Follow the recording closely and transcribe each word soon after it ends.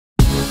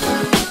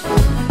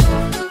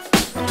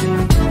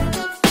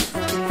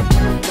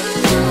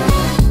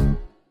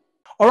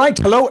All right.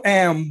 Hello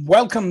and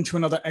welcome to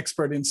another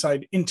Expert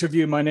Insight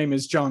interview. My name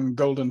is John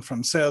Golden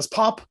from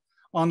SalesPOP,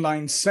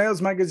 online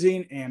sales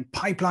magazine and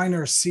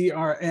Pipeliner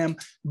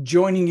CRM,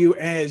 joining you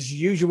as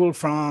usual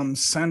from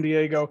San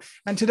Diego.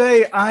 And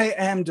today I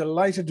am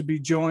delighted to be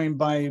joined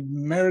by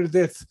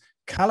Meredith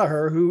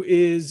Kallaher, who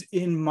is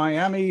in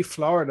Miami,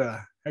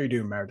 Florida. How are you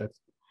doing, Meredith?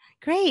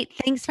 Great.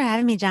 Thanks for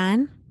having me,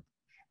 John.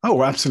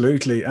 Oh,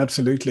 absolutely.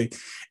 Absolutely.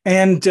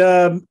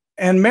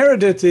 And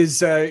Meredith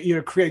is,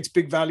 creates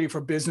big value for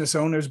business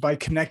owners by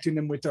connecting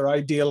them with their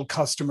ideal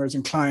customers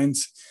and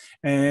clients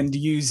and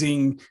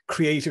using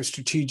creative,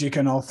 strategic,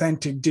 and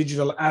authentic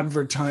digital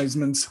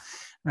advertisements,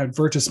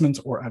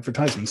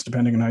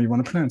 depending on how you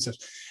want to pronounce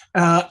it.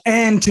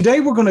 And today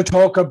we're going to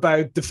talk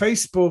about the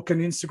Facebook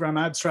and Instagram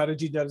ad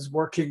strategy that is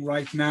working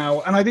right now.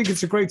 And I think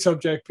it's a great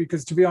subject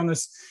because, to be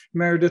honest,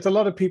 Meredith, a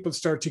lot of people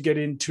start to get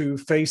into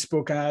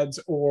Facebook ads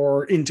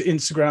or into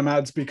Instagram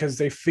ads because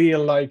they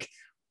feel like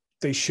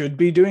they should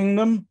be doing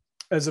them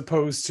as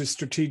opposed to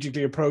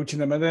strategically approaching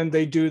them. And then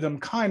they do them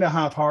kind of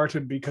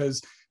half-hearted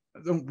because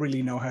they don't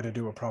really know how to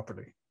do it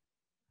properly.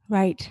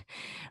 Right.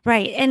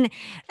 And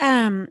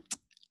I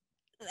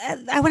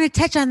want to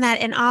touch on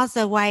that, and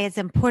also why it's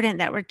important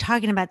that we're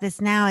talking about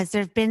this now is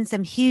there have been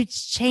some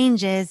huge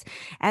changes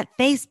at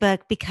Facebook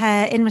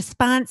because in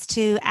response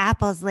to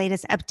Apple's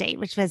latest update,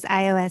 which was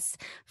iOS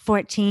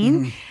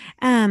 14,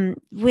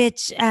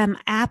 which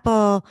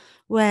Apple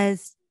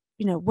was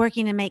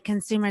working to make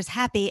consumers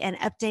happy and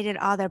updated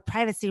all their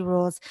privacy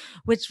rules,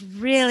 which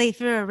really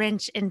threw a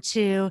wrench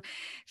into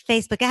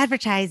Facebook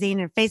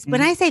advertising or Facebook. When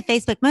I say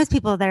Facebook, most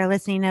people that are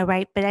listening know,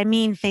 right? But I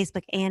mean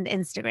Facebook and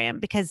Instagram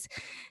because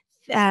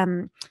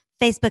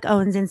Facebook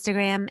owns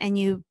Instagram, and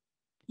you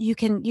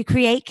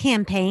create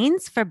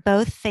campaigns for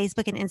both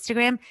Facebook and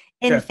Instagram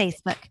in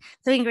Facebook.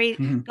 So we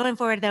can going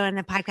forward though in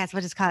the podcast,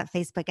 we'll just call it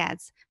Facebook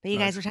ads. But you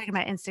guys were talking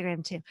about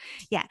Instagram too.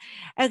 Yeah.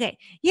 Okay.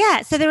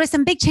 Yeah. So there were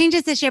some big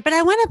changes this year, but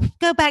I want to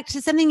go back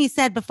to something you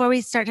said before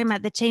we start talking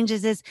about the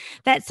changes, is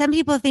that some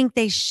people think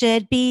they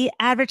should be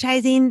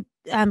advertising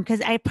because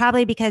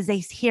they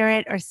hear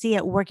it or see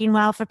it working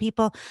well for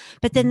people,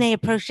 but then they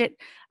approach it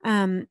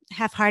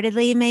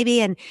half-heartedly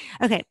maybe. And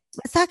okay,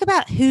 let's talk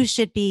about who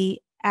should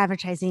be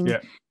advertising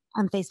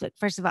on Facebook,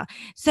 first of all.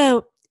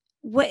 So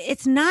what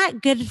it's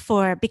not good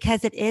for,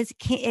 because it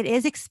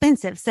is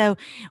expensive. So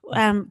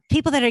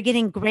people that are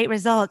getting great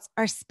results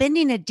are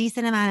spending a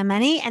decent amount of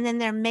money, and then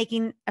they're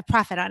making a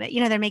profit on it.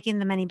 They're making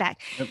the money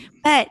back. Yep.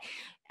 But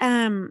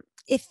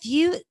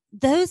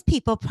those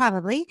people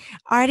probably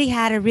already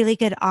had a really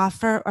good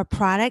offer or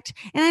product.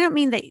 And I don't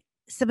mean that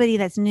somebody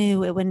that's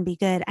new, it wouldn't be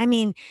good. I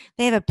mean,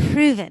 they have a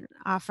proven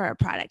offer or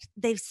product.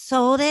 They've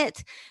sold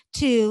it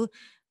to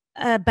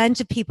a bunch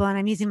of people, and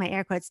I'm using my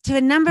air quotes, to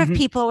a number of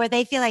people where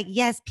they feel like,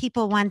 yes,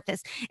 people want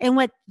this. And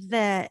what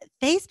the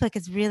Facebook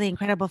is really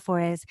incredible for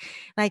is,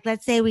 like,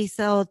 let's say we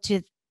sold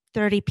to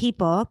 30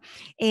 people,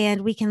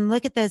 and we can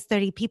look at those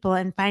 30 people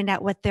and find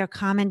out what their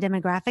common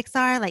demographics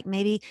are. Like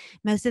maybe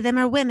most of them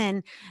are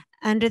women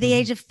under the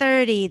age of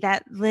 30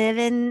 that live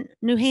in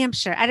New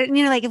Hampshire.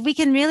 If we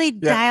can really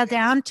dial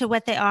down to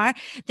what they are,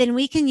 then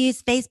we can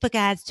use Facebook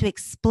ads to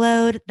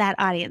explode that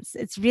audience.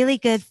 It's really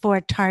good for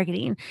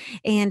targeting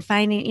and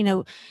finding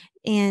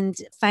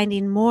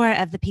more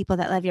of the people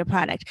that love your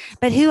product.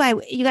 But you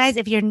guys,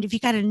 if you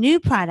got a new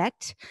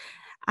product,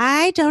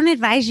 I don't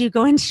advise you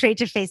going straight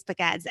to Facebook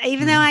ads,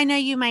 even though I know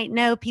you might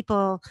know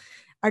people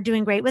are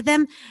doing great with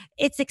them.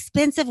 It's an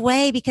expensive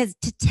way to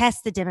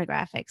test the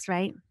demographics,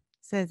 right?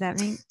 So does that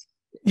mean?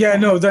 Yeah,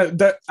 no,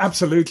 that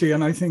absolutely.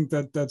 And I think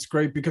that's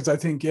great because I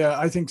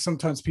think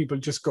sometimes people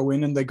just go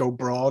in and they go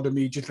broad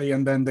immediately,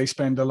 and then they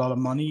spend a lot of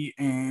money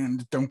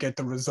and don't get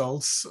the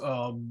results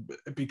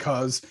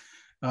because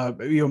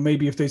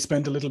maybe if they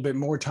spend a little bit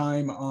more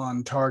time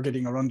on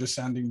targeting or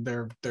understanding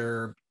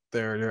their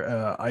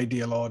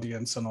ideal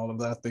audience and all of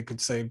that, they could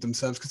save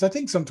themselves. Because I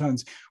think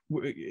sometimes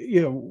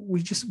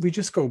we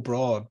just go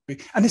broad,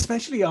 and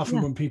especially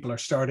often when people are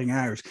starting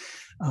out,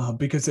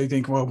 because they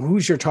think, well,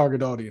 who's your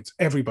target audience?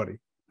 Everybody.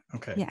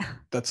 Okay. Yeah.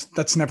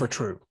 That's never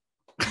true.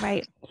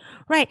 Right.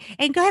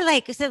 And go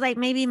ahead,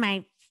 maybe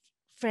my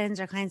friends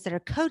or clients that are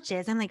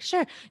coaches, I'm like,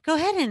 sure, go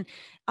ahead and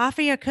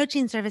offer your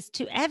coaching service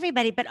to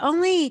everybody, but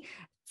only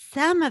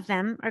some of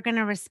them are going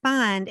to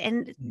respond.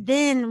 And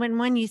then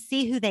when you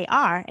see who they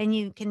are and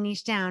you can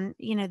niche down,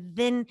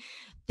 then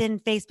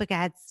Facebook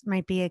ads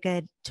might be a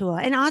good tool.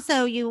 And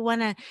also you want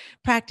to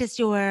practice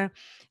your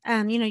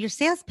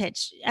sales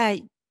pitch.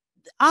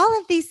 All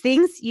of these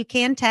things you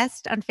can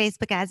test on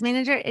Facebook Ads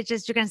Manager. It's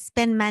just you're going to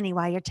spend money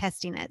while you're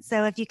testing it.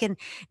 So if you can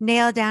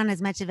nail down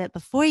as much of it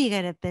before you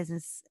go to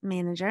Business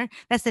Manager,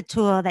 that's the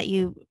tool that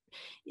you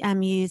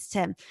use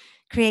to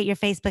create your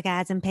Facebook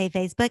ads and pay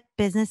Facebook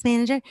Business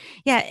Manager.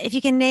 Yeah, if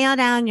you can nail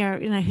down your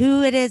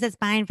who it is that's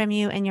buying from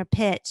you and your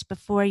pitch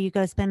before you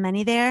go spend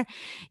money there,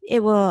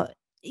 you'll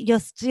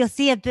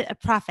see a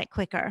profit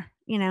quicker.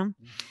 Yeah.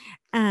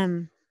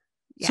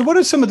 So what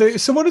are some of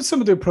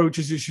the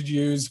approaches you should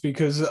use?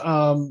 Because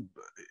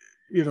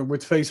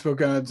with Facebook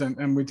ads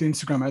and with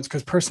Instagram ads,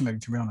 because personally,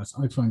 to be honest,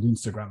 I find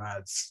Instagram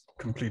ads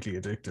completely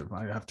addictive.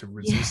 I have to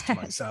resist Yeah.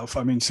 myself.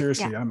 I mean, Yeah.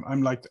 seriously,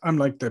 I'm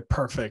like the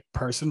perfect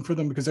person for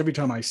them, because every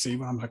time I see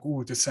one, I'm like,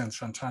 oh, this sounds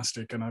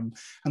fantastic, and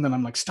then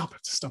I'm like, stop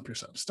it, stop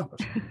yourself, stop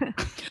it.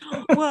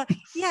 Well,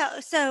 yeah.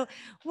 So,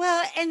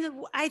 well, and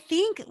I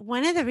think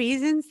one of the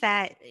reasons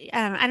that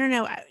I don't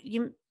know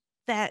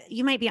that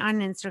you might be on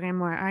Instagram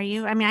more, are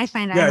you? I mean, I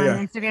find I'm Yeah, on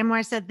yeah, Instagram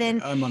more. So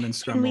then I'm on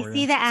Instagram when we more. Yeah.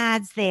 see the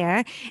ads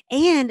there,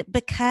 and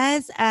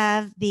because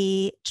of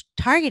the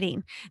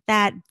targeting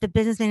that the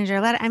business manager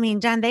I mean,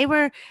 John, they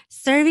were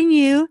serving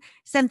you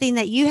something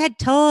that you had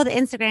told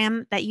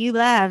Instagram that you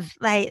love,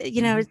 like,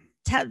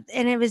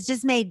 and it was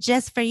just made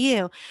just for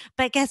you.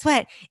 But guess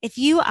what? If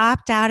you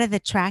opt out of the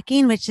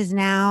tracking, which is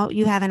now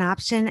you have an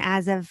option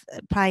as of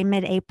probably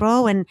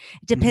mid-April, and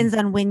it depends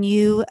on when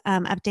you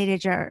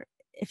updated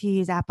if you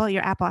use Apple,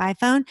 your Apple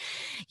iPhone,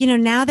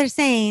 now they're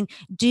saying,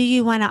 do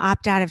you want to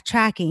opt out of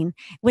tracking?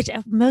 Which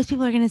most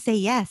people are going to say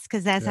yes,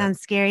 because that Yeah. sounds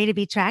scary to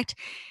be tracked.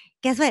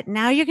 Guess what?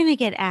 Now you're going to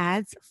get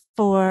ads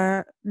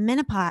for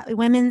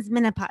women's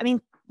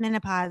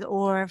menopause,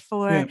 or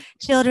for Yeah.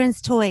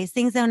 children's toys,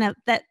 things that,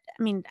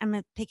 I mean,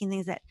 I'm picking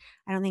things that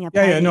I don't think Yeah,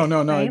 apply yeah, to you, no,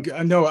 no, no,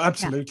 right? no, Yeah.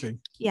 absolutely.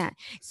 Yeah.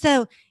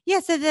 So, yeah.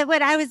 So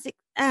what I was,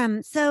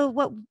 so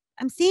what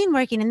I'm seeing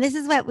working, and this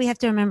is what we have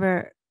to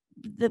remember,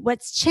 that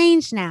what's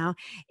changed now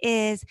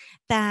is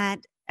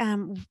that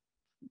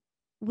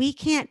we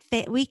can't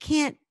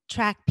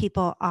track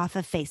people off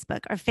of Facebook,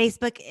 or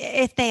Facebook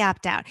if they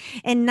opt out.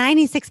 And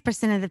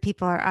 96% of the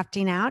people are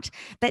opting out,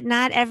 but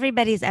not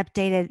everybody's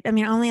updated. I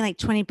mean, only like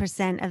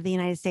 20% of the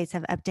United States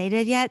have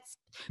updated yet.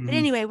 But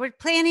anyway, we're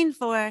planning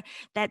for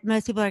that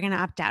most people are going to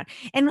opt out.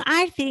 And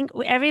I think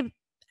every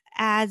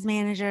ads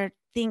manager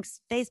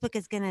thinks Facebook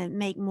is going to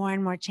make more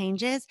and more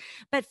changes.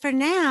 But for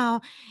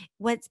now,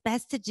 what's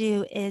best to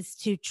do is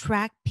to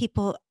track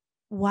people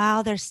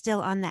while they're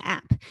still on the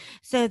app.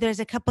 So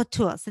there's a couple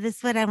tools. So this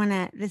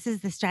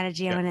is the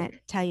strategy I Yeah. want to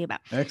tell you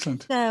about.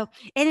 Excellent. So,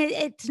 and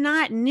it's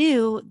not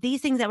new.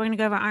 These things that we're going to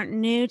go over aren't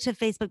new to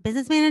Facebook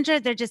Business Manager.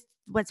 They're just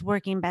what's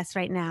working best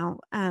right now.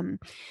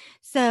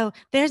 So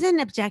there's an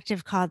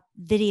objective called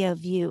video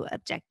view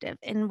objective.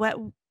 And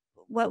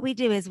what we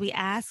do is we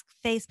ask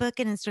Facebook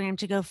and Instagram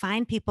to go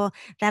find people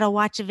that'll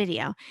watch a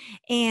video.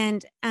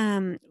 And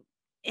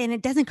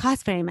it doesn't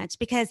cost very much,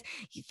 because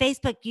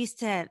Facebook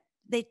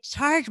they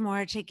charge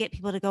more to get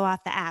people to go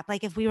off the app.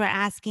 Like if we were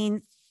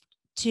asking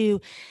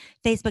to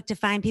Facebook to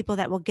find people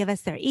that will give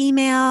us their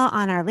email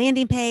on our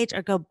landing page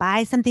or go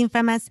buy something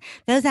from us,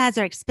 those ads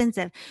are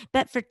expensive.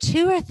 But for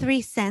 2 or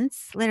 3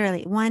 cents,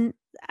 literally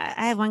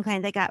I have one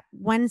client that got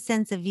 1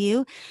 cent a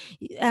view.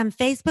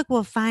 Facebook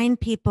will find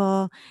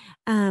people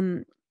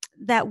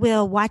that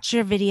will watch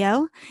your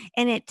video,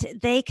 and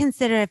they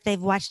consider, if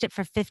they've watched it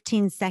for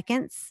 15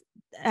 seconds,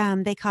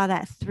 they call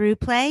that through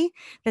play,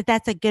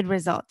 that's a good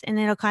result, and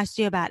it'll cost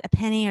you about a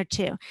penny or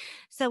two.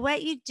 So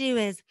what you do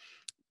is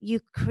you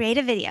create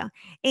a video,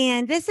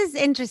 and this is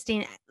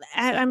interesting.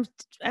 I'm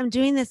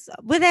doing this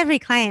with every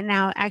client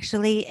now,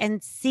 actually,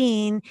 and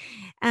seeing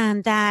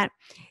that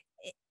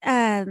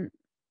um,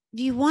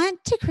 you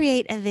want to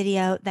create a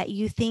video that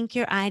you think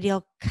your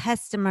ideal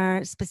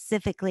customer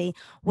specifically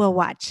will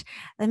watch.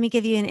 Let me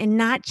give you and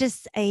not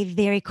just a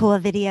very cool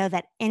video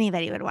that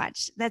anybody would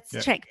watch. That's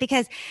the trick.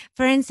 Because,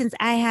 for instance,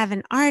 I have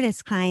an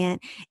artist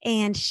client,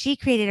 and she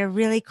created a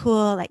really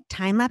cool like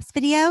time-lapse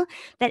video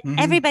that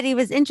everybody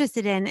was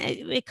interested in.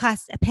 It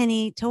cost a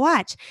penny to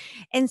watch.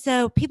 And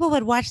so people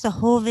would watch the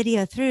whole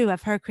video through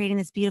of her creating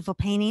this beautiful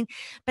painting.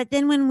 But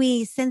then when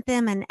we sent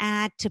them an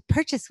ad to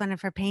purchase one of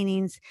her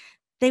paintings,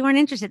 they weren't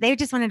interested. They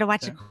just wanted to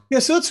watch it. Yeah,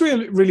 so that's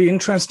really, really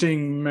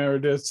interesting,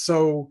 Meredith.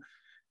 So,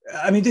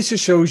 I mean, this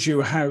just shows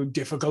you how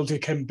difficult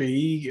it can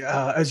be.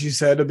 As you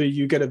said,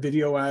 you get a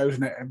video out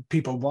and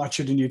people watch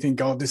it and you think,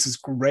 oh, this is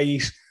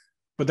great.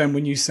 But then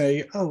when you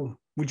say, oh,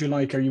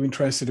 are you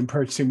interested in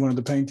purchasing one of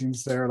the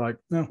paintings? They're like,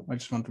 no, I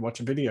just want to watch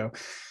a video.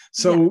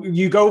 So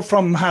you go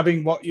from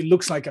having what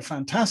looks like a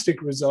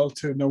fantastic result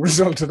to no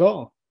result at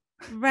all.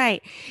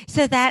 Right.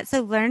 So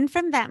learn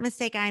from that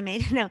mistake I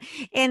made. No.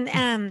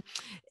 And,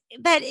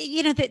 but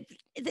the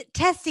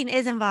testing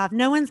is involved.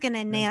 No one's going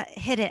to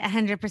hit it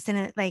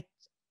 100%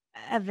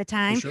 of the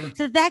time. Sure.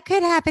 So that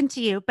could happen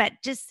to you, but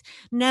just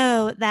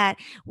know that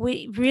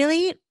we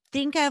really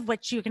think of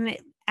what you're going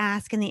to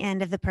ask in the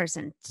end of the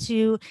person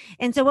to.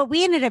 And so what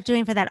we ended up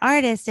doing for that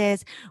artist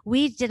is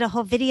we did a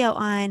whole video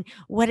on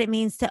what it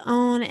means to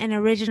own an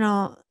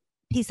original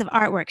piece of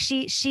artwork.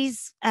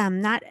 She's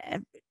not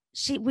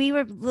we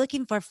were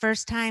looking for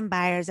first time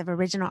buyers of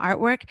original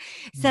artwork.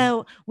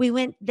 So we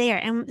went there,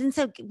 and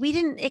so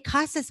it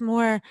cost us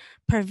more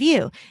per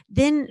view.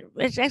 Then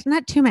it's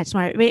not too much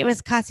more. It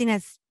was costing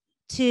us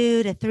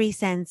 2 to 3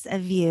 cents a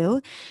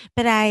view,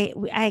 but I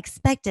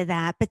expected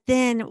that. But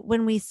then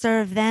when we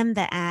serve them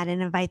the ad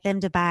and invite them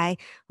to buy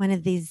one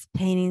of these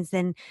paintings,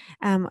 then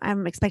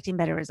I'm expecting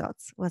better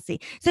results. We'll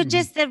see. So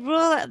just the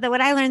rule that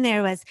what I learned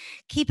there was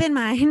keep in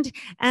mind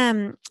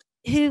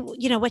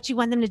what you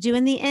want them to do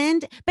in the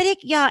end.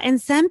 But y'all, and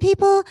some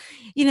people,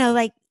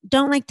 like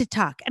don't like to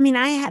talk. I mean,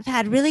 I have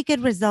had really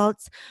good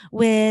results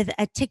with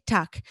a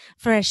TikTok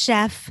for a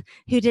chef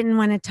who didn't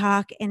want to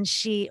talk, and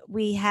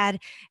we had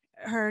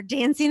her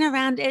dancing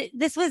around it.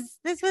 This was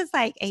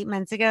like 8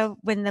 months ago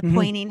when the Mm-hmm.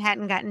 pointing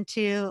hadn't gotten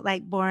too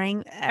like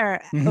boring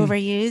or Mm-hmm.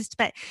 overused,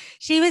 but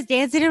she was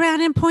dancing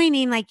around and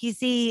pointing like you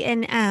see,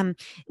 and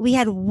we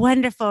had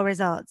wonderful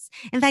results.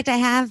 In fact, I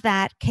have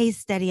that case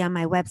study on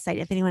my website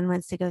if anyone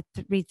wants to go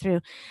read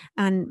through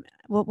on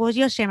well,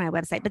 you'll share my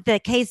website, but the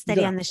case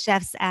study Yeah. on the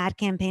chef's ad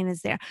campaign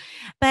is there.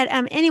 But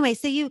anyway,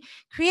 so you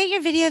create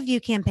your video view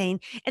campaign,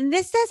 and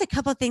this does a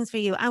couple things for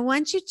you. I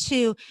want you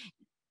to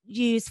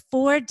use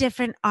 4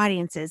 different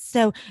audiences.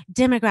 So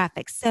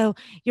demographics. So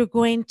you're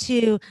going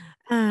to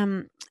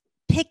um,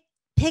 pick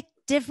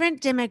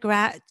different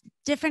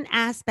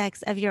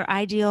aspects of your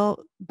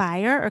ideal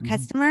buyer or Mm-hmm.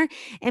 customer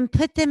and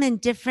put them in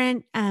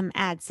different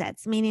ad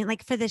sets. Meaning,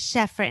 like for the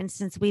chef, for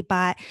instance,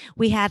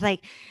 we had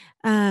like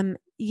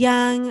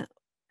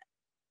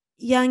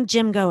young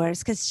gym goers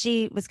because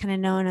she was kind of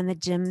known on the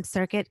gym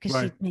circuit because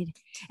Right. she made,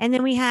 and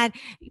then we had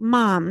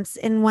moms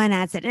in one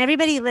ad set, and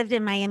everybody lived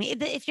in Miami.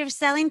 If you're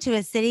selling to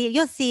a city,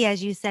 you'll see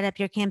as you set up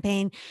your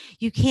campaign,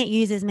 you can't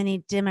use as many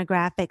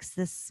demographics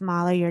the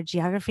smaller your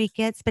geography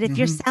gets. But if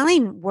you're Mm-hmm.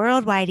 selling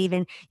worldwide,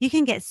 even you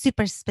can get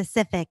super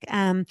specific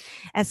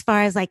as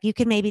far as like you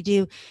can maybe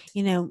do,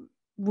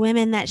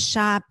 women that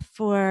shop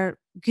for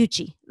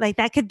Gucci. Like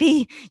that could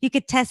be, you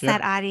could test Yeah.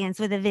 that audience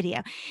with a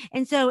video.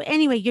 And so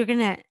anyway, you're going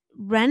to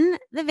run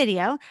the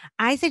video.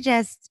 I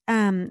suggest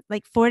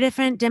like 4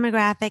 different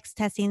demographics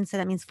testing. So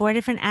that means 4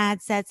 different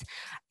ad sets.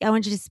 I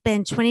want you to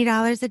spend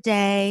 $20 a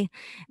day,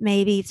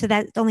 maybe. So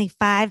that's only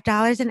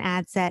 $5 an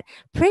ad set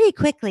pretty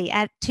quickly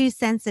at 2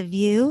 cents a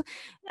view.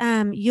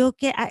 You'll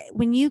get,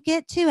 when you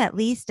get to at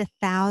least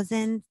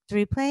 1,000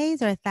 through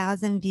plays or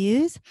 1,000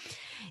 views,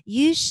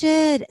 you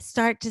should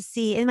start to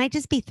see, it might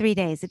just be 3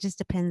 days. It just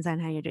depends on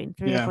how you're doing,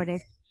 3 or Yeah. 4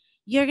 days.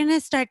 You're going to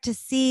start to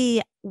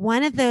see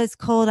one of those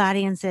cold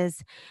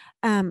audiences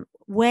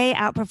way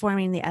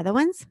outperforming the other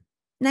ones.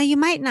 Now you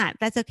might not,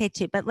 that's okay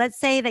too, but let's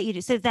say that you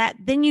do, so that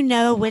then you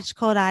know which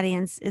cold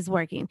audience is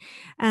working.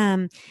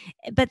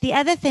 But the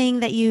other thing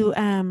that you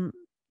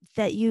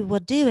will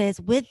do is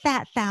with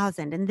that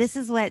 1,000, and this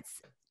is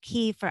what's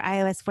key for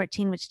iOS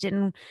 14, which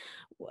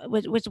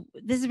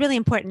this is really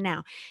important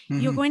now.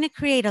 You're Mm-hmm. going to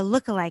create a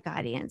lookalike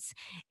audience,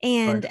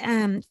 and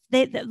Right.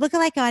 the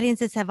lookalike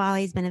audiences have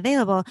always been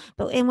available.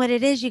 And what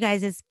it is, you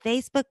guys, is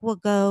Facebook will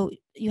go.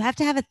 You have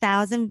to have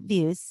 1,000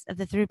 views of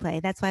the through play.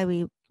 That's why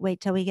we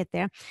wait till we get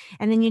there,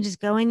 and then you just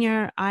go in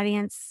your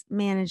audience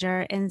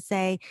manager and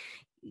say,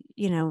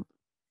 you know,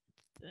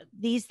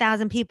 these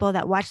 1,000 people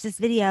that watch this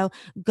video,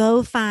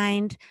 go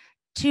find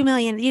 2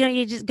 million.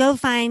 You just go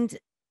find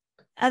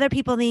other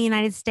people in the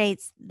United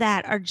States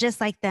that are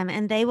just like them,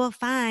 and they will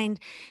find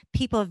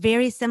people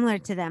very similar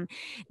to them.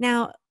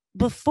 Now,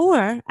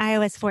 before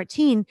iOS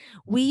 14,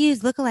 we use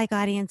lookalike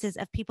audiences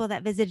of people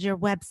that visit your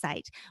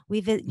website,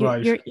 we visit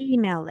Right. your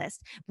email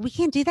list. We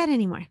can't do that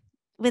anymore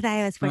with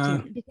iOS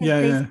 14 because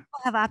Yeah. these Yeah. people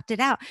have opted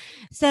out.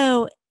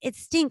 So it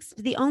stinks.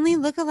 The only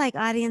lookalike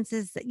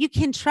audiences that you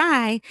can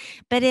try,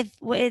 but if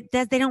it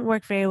does, they don't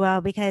work very well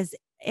because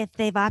if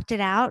they've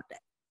opted out,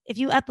 if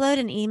you upload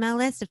an email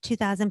list of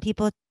 2,000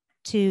 people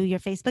to your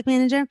Facebook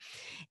manager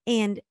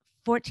and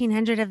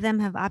 1,400 of them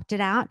have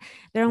opted out,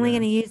 they're only Yeah.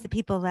 going to use the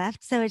people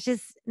left. So it's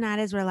just not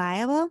as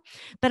reliable.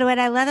 But what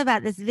I love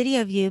about this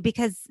video view,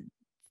 because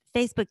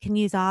Facebook can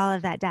use all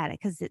of that data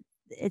because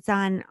it's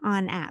on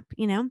app,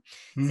 so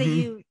Mm-hmm.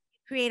 you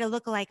create a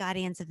lookalike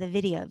audience of the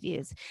video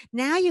views.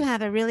 Now you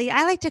have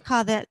I like to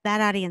call that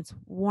audience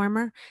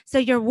warmer. So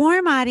your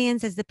warm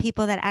audience is the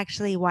people that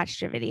actually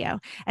watched your video,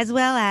 as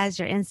well as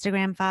your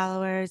Instagram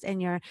followers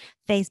and your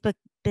Facebook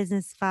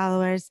business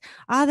followers.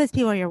 All those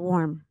people are your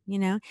warm,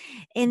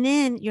 and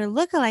then your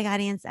lookalike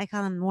audience, I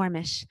call them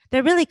warmish.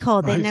 They're really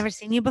cold. They've Right. never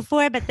seen you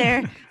before, but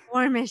they're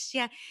warmish.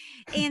 Yeah.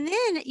 And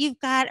then you've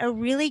got a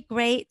really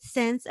great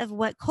sense of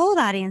what cold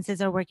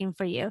audiences are working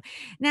for you.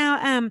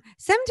 Now,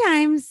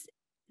 sometimes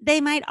they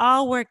might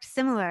all work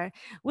similar,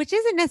 which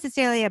isn't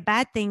necessarily a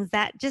bad thing.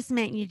 That just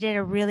meant you did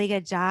a really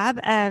good job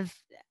of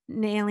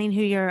nailing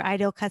who your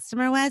ideal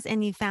customer was,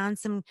 and you found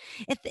some.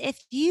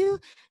 If you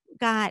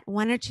got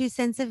 1 or 2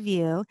 cents a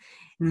view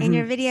in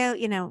your Mm-hmm.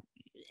 video,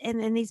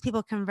 and these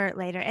people convert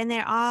later, and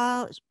they're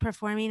all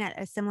performing at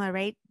a similar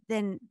rate,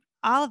 then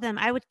all of them,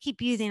 I would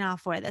keep using all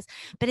 4 of this.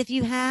 But if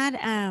you had,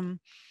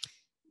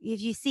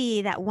 if you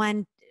see that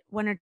one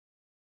or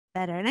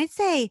better, and I'd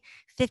say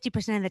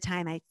 50% of the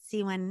time I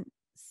see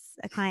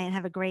a client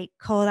have a great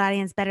cold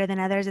audience better than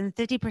others, and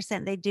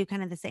 50% they do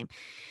kind of the same.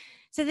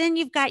 So then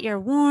you've got your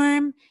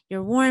warm,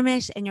 your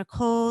warmish, and your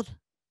cold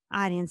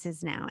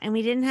audiences now, and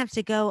we didn't have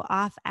to go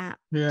off app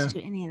to Yeah.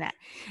 do any of that.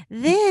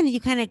 Then you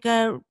kind of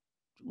go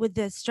with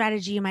the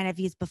strategy you might have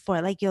used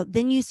before. Like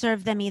you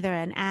serve them either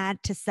an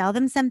ad to sell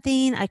them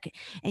something, like,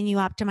 and you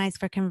optimize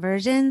for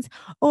conversions,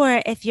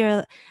 or if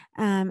you're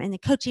in the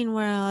coaching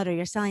world or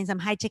you're selling some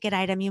high ticket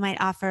item, you might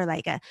offer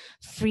like a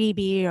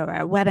freebie or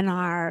a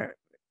webinar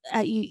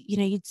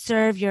you'd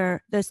serve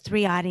those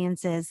three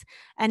audiences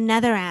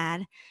another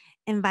ad,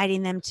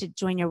 inviting them to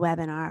join your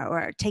webinar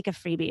or take a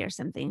freebie or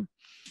something.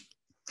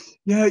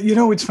 Yeah,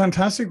 it's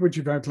fantastic what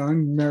you've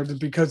outlined, Meredith,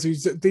 because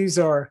these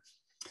are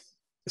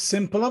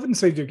simple. I wouldn't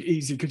say they're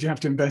easy because you have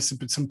to invest a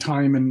bit some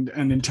time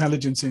and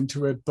intelligence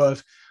into it,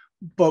 but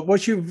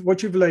what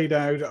you've laid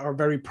out are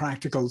very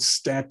practical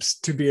steps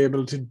to be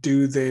able to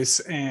do this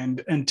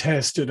and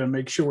test it and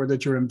make sure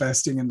that you're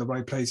investing in the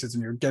right places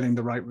and you're getting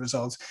the right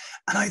results.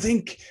 And I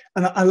think,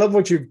 and I love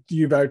what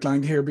you've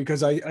outlined here,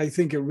 because I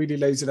think it really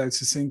lays it out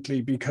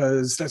succinctly,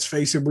 because let's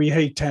face it, we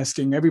hate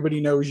testing.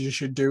 Everybody knows you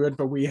should do it,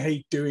 but we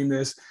hate doing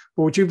this.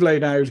 But what you've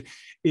laid out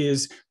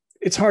is,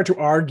 it's hard to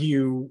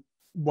argue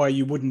why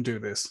you wouldn't do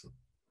this.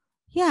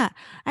 Yeah,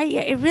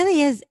 it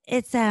really is.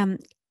 It's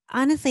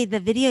honestly, the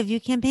video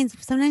view campaigns,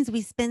 sometimes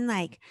we spend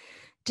like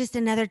just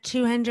another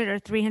 $200 or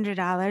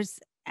 $300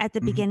 at the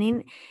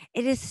beginning.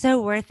 It is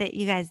so worth it,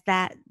 you guys.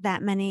 That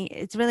money,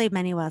 it's really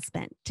money well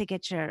spent to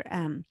get your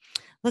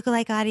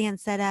lookalike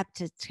audience set up,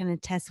 to kind of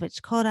test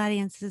which cold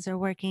audiences are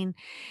working,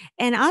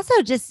 and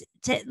also just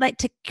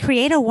to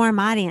create a warm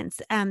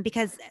audience.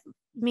 Because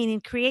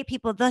meaning create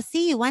people, they'll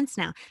see you once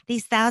now.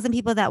 These 1,000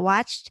 people that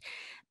watched,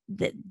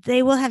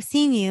 they will have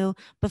seen you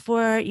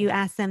before you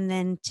ask them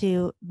then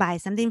to buy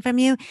something from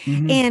you.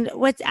 And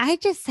I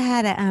just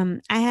had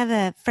I have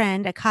a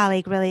friend, a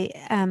colleague, really,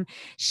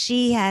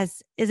 she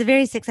is a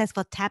very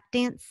successful tap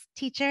dance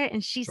teacher,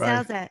 and she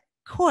sells a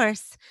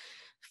course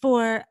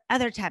for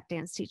other tap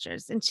dance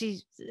teachers, and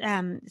she's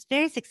is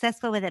very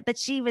successful with it. But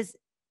she was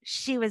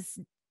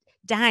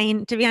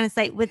dying, to be honest,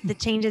 like with the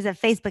changes of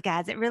Facebook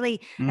ads. It really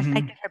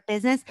affected her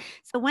business.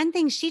 So one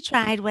thing she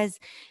tried was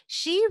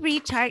she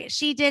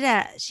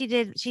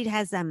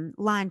has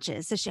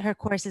launches. So her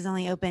course is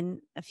only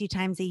open a few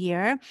times a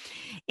year,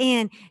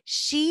 and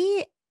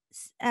she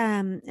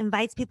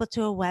invites people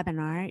to a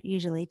webinar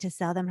usually to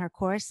sell them her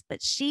course.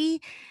 But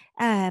she,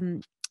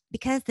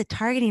 because the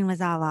targeting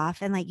was all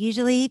off, and like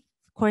usually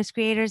course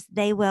creators,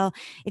 they will,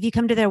 if you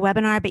come to their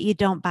webinar but you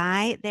don't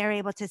buy, they're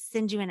able to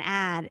send you an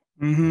ad.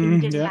 You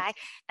didn't buy.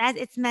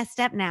 It's messed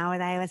up now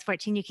with iOS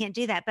 14. You can't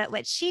do that. But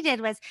what she did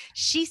was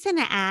she sent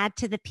an ad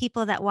to the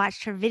people that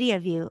watched her video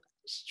view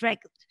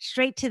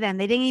straight to them.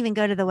 They didn't even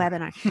go to the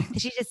webinar.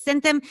 She just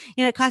sent them,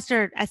 it cost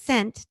her a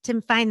cent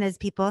to find those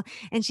people.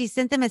 And she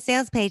sent them a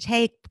sales page.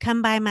 Hey,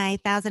 come buy my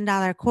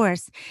 $1,000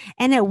 course.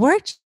 And it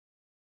worked.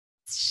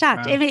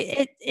 Shocked. Wow.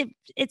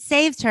 It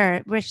saved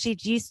her, where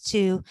she'd used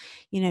to,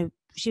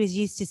 she was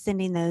used to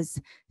sending those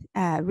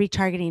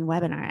retargeting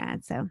webinar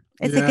ads. So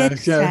it's a good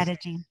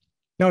strategy.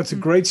 No, it's a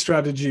great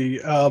strategy.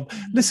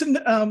 Listen,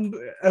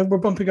 we're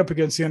bumping up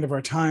against the end of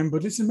our time,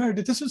 but listen,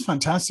 Meredith, this was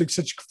fantastic.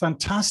 Such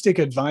fantastic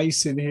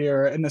advice in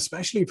here, and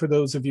especially for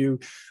those of you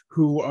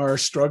who are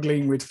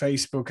struggling with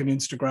Facebook and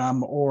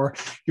Instagram, or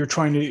you're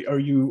trying to,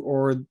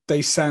 or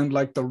they sound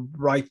like the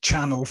right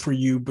channel for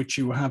you, but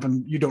you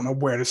don't know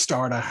where to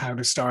start or how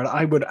to start.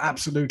 I would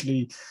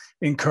absolutely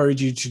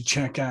encourage you to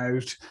check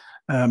out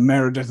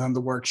Meredith and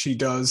the work she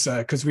does,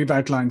 because we've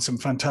outlined some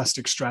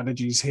fantastic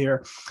strategies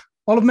here.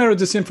 All of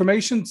Meredith's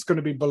information is going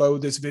to be below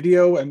this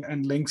video,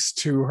 and links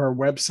to her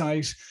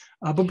website.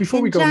 But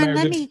before we go, John,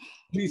 Meredith,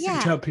 please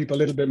tell people a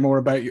little bit more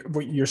about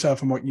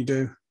yourself and what you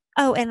do.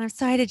 Oh, and I'm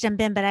sorry to jump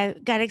in, but I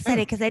got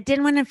excited because I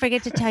didn't want to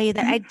forget to tell you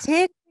that I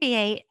did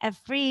create a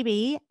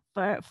freebie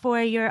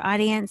for your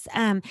audience.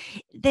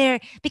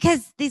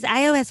 Because these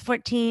iOS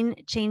 14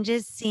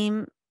 changes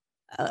seem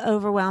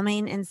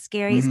overwhelming and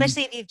scary,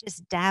 especially if you've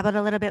just dabbled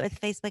a little bit with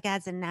Facebook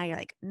ads and now you're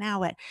like, now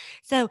what?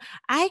 So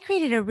I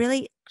created a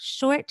really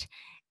short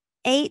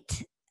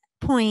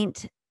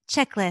 8-point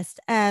checklist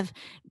of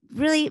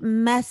really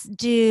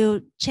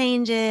must-do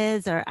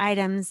changes or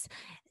items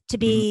to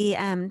be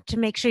to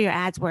make sure your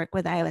ads work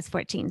with iOS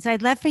 14. So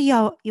I'd love for you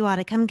all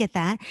to come get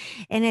that.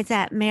 And it's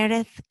at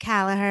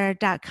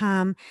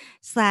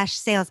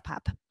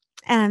meredithkallaher.com/salespop.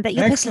 That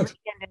you Excellent. Put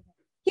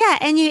yeah,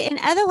 and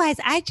otherwise,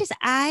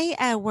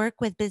 I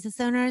work with business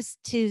owners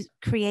to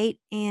create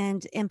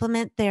and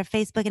implement their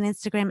Facebook and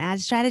Instagram ad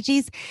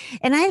strategies.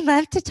 And I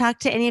love to talk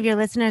to any of your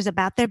listeners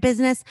about their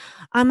business.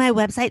 On my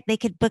website, they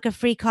could book a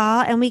free call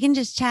and we can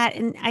just chat,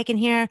 and I can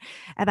hear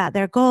about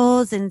their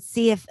goals and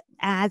see if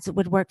ads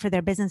would work for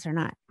their business or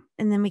not.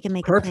 And then we can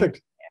make perfect. A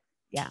plan.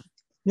 Yeah.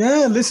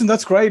 Yeah, listen,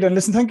 that's great. And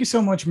listen, thank you so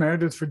much,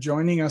 Meredith, for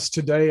joining us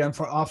today and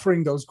for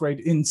offering those great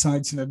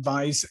insights and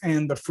advice,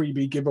 and the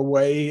freebie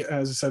giveaway.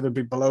 As I said, it'll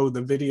be below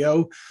the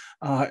video.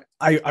 I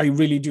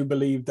really do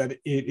believe that it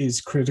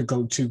is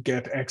critical to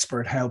get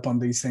expert help on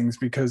these things,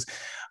 because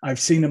I've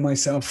seen it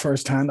myself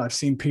firsthand. I've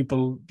seen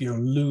people,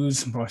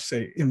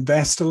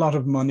 invest a lot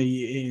of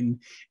money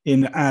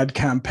in ad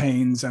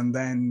campaigns and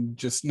then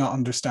just not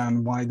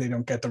understand why they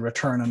don't get the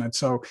return on it.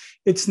 So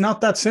it's not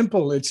that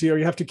simple. It's,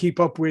 you have to keep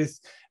up with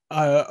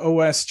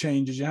OS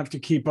changes, you have to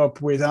keep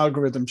up with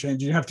algorithm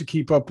changes, you have to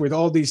keep up with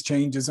all these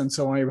changes. And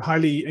so I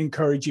highly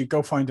encourage you,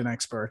 go find an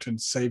expert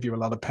and save you a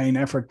lot of pain,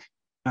 effort,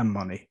 and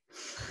money.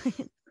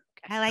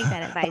 I like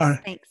that advice.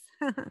 Thanks.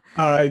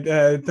 All right.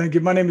 Thank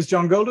you. My name is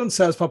John Golden,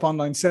 SalesPOP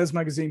Online Sales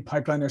Magazine,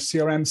 Pipeliner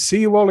CRM.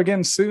 See you all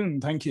again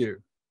soon. Thank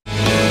you.